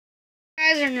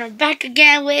Guys, and we're back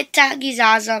again with Tagi's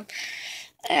Awesome.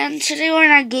 And today we're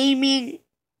not gaming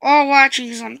or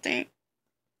watching something.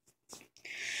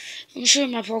 I'm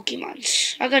showing my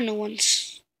Pokemons. I got new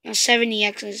ones. Now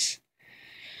 70Xs.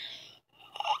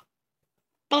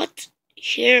 But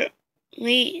here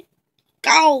we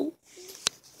go.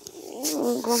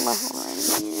 Go my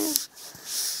phone.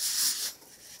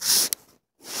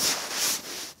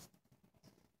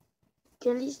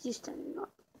 Okay, at least he's standing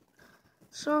up.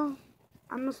 So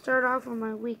I'm gonna start off with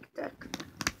my weak deck.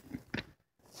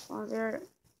 Oh, no,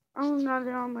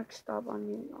 they're all mixed up on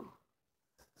you now.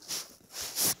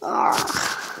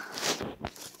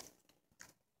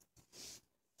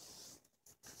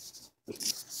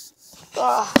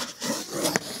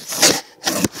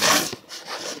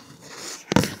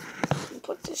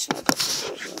 Put this in,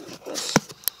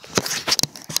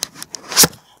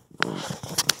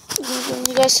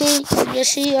 You guys see? You guys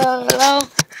see? Hello?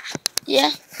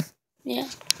 Yeah? Yeah?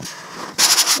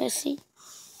 You guys see?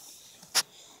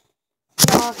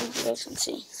 No, I think you guys can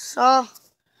see. So,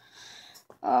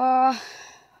 oh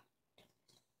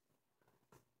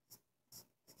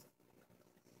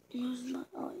yeah,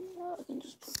 I can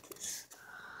just put this.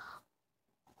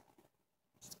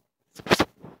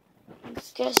 You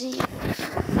guys see?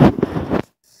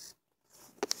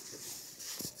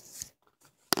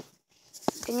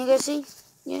 Can you guys see?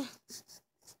 Yeah?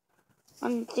 I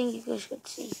don't think you guys could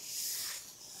see.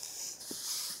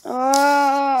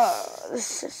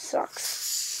 This just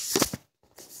sucks.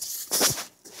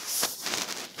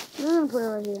 I'm gonna put it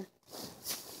right here.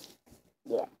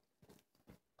 Yeah.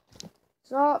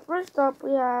 So, first up,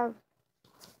 we have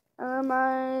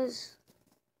LMIs,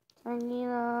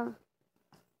 Tangina,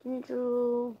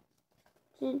 Tinju,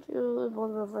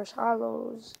 both reverse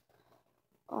hollows,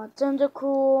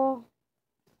 Tentacool,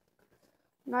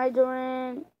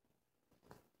 Nidoran,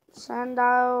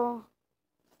 Sandile,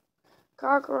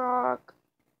 Cockroach,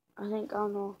 I don't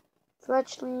know,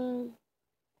 Fletchling,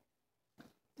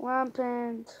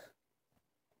 Lampent,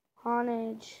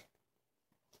 Honage,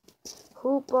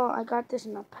 Hoopa, I got this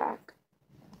in a pack,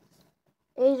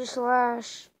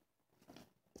 Aegislash,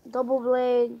 Double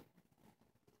Blade,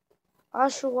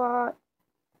 Oshawott,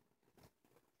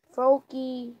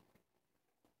 Froakie,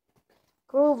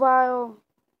 Grovyle,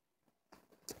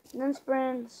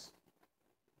 Ninsprints,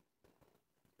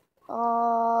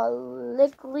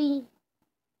 Lickley,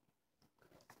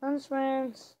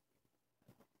 Ninsprints,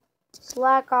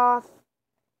 Slackoth,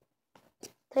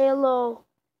 Tailo,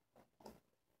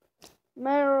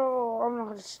 Meryl, I'm not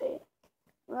gonna say it.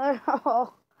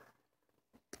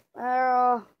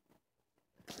 Meryl,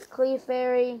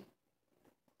 Clefairy,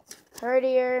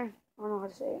 Herdier, I don't know how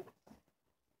to say it.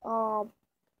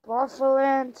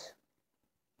 Buffalant,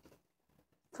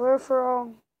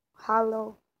 Furfurl,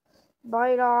 Hollow,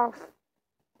 Bite Off,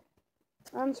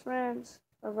 Ninsprints,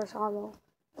 reverse hollow,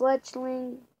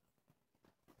 Fletchling,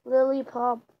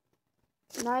 Lillipup,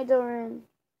 Nidoran,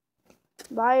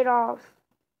 Bite Off,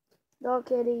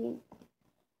 Duckity,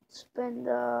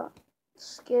 Spinda,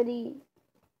 Skitty,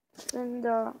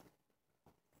 Spinda,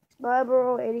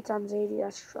 Libero, 80 times 80,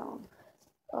 that's strong.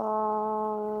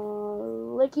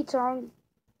 Licky Tongue,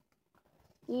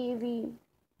 Eevee,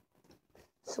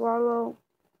 Swallow,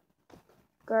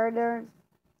 Garder,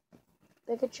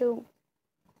 Pikachu,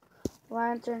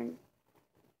 Lantern,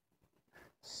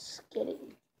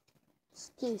 Skitty.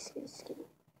 Skitty.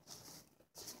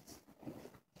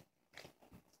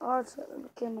 Oh, it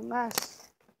became a mess.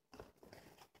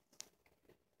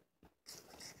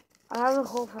 I have a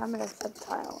whole family of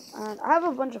Reptile, and I have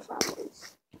a bunch of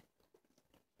families.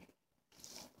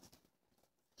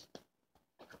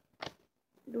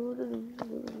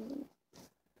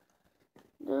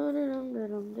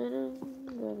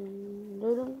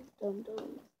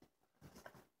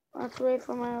 Let's wait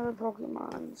for my other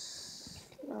Pokemons.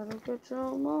 Gotta catch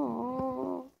them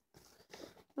all.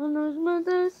 And there's my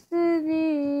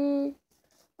destiny.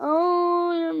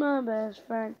 Oh, you're my best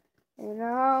friend. And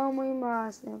now we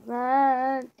must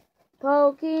defend.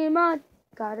 Pokemon,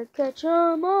 gotta catch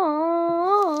them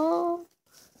all.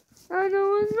 I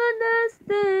know it's my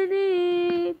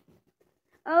destiny.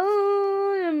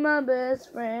 Oh, you're my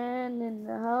best friend. In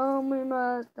the home we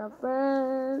must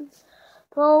defend.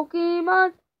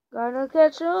 Pokemon, gotta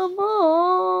catch them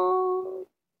all.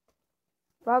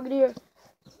 Frogadier,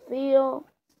 Feel,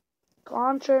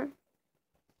 Concher,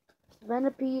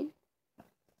 Venipede,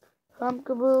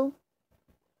 Pumpkaboo,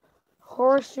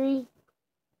 Horsey,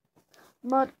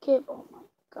 Mudkip, oh my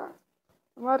god,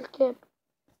 Mudkip,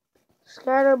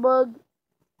 Scatterbug,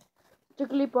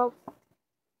 Jigglypuff,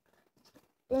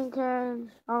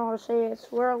 Inkans, I don't know how to say it,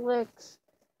 Swirlix,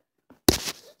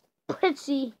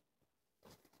 Pritzy,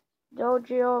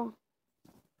 Dojo,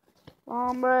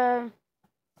 Ombre,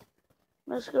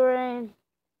 Masquerain,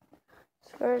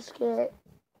 Skirskit,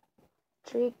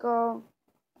 Trico,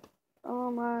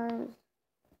 oh my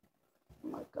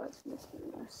god, it's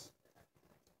missing this.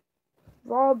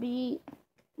 Volbeat,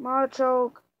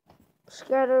 Machoke,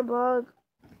 Scatterbug,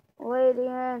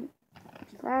 Ladian,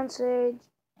 Fansage,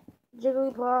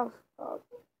 Jigglypuff,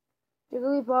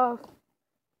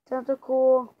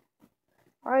 Tentacool,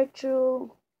 Raichu.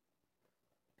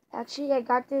 Actually, I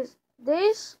got this.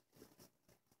 This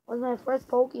was my first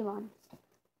Pokemon.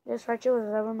 This Raichu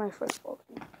was ever my first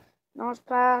Pokemon.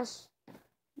 Nosepass,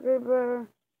 Gribber,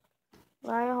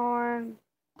 Rhyhorn,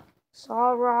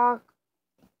 Solrock,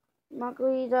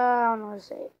 Makuhita, I don't know how to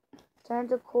say it.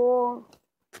 Tentacool,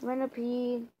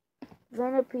 Venipede,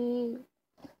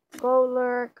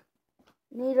 Golurk,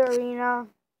 Nidorina,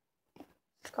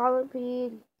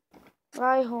 Scolipede,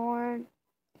 Rhyhorn,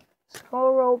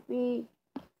 Skullrope,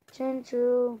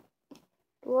 Chinchou,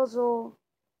 Blizzle,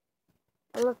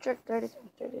 Electric 30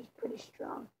 is pretty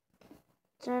strong.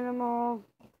 Tynamo,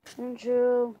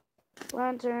 Chinchou,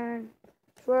 Lantern,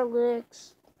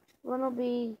 Swirlix,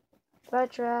 Bunnelby,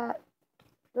 Fletchrat,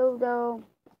 Dodo,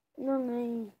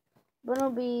 Numi,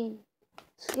 Bunnelby,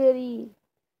 Skitty,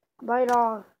 Bite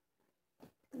Off,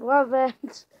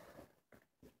 Glovent,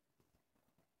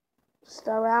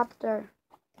 Staraptor,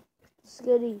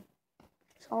 Skitty,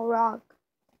 Solrock,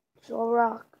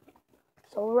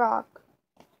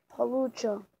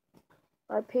 Hawlucha,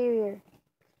 Rhyperior,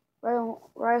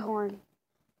 Rhyhorn,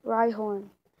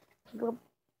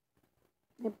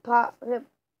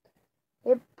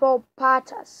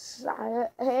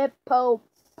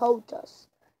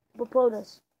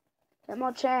 Hippopotas,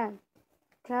 Hitmonchan,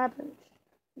 Trapinch,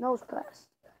 Nosepass,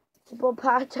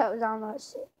 Hippopotas, I don't know how to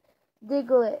say it.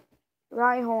 Diglett,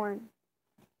 Rhyhorn,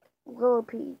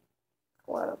 Millipede,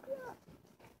 what up?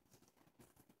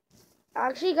 I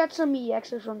actually got some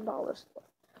EXs from Dollar Store.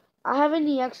 I have an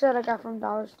EX that I got from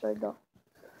Dollar Store though.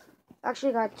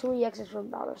 Actually got 2 EXs from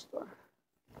Dollar Store.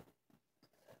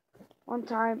 One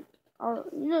time,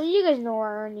 you guys know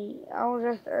Ernie. I was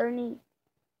with Ernie.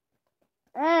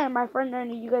 And my friend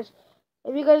Ernie, if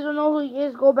you guys don't know who he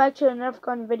is, go back to the Nerf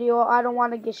gun video. I don't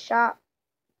want to get shot.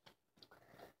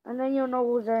 And then you'll know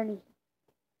who's Ernie.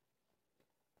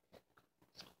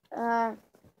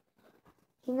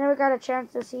 He never got a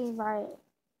chance to see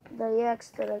the EX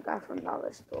that I got from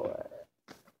Dollar Store.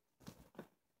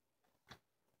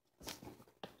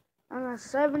 On a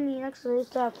 7 EX, I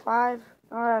used to have 5.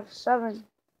 Now I have 7.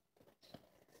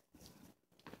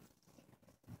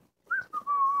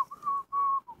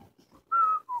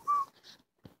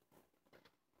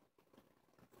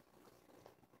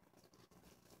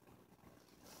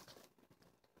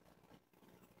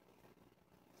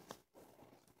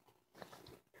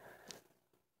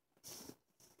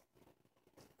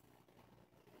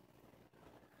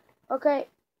 Okay,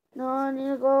 now I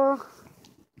need to go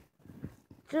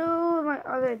to my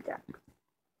other deck.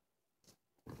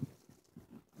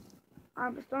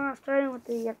 I'm still not starting with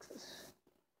the EXs.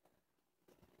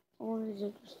 Only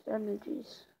just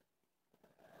energies.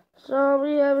 So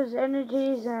we have his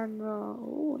energies and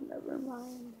never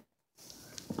mind.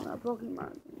 Not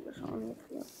Pokemon. There's only a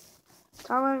few.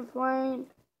 Talonflame,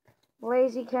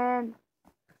 Blaziken,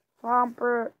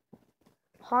 Swampert,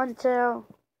 Huntail,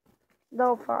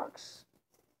 Delphox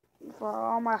for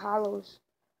all my hollows.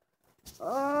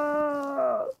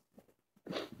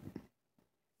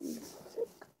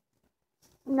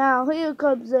 Now here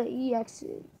comes the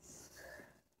EXs.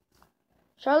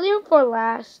 Shall I leave for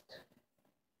last?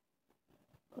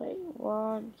 Wait,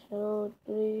 1, 2,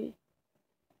 3,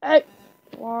 8.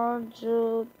 1,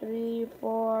 2, 3,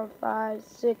 4, 5,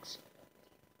 6.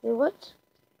 Wait, what?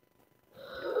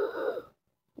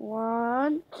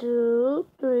 1, 2,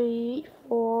 3,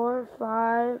 4,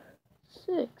 5,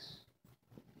 6.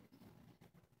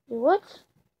 Wait, what?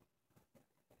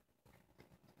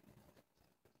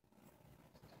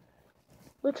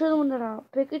 Which one did I?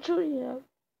 Pikachu? Yeah.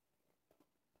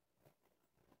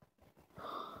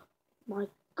 My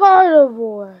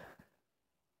Gardevoir.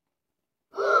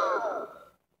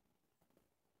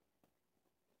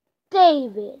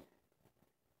 David.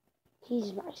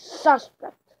 He's my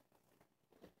suspect.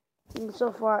 And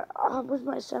so far, what's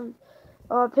my 7th?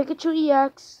 Pikachu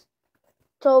EX,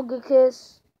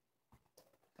 Togekiss,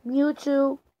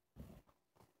 Mewtwo,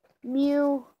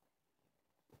 Mew,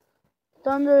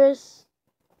 Thundurus,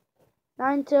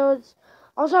 Ninetales.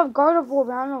 I also have Gardevoir,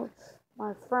 but I don't know.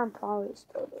 My friend probably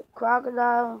stole it.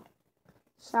 Crocodile,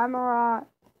 Samurott,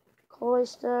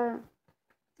 Cloyster.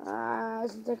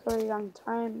 It's going to take a really long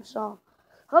time, so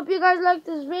Hope you guys like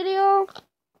this video.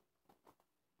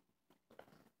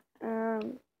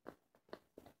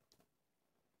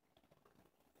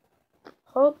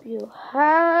 Hope you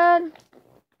had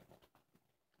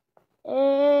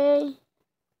a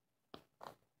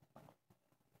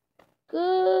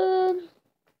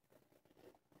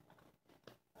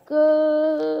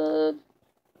good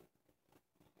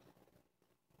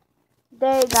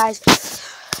day, guys.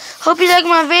 Hope you like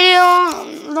my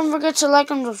video. Don't forget to like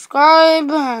and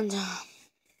subscribe. And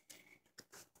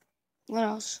what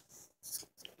else? Is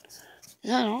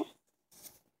that all?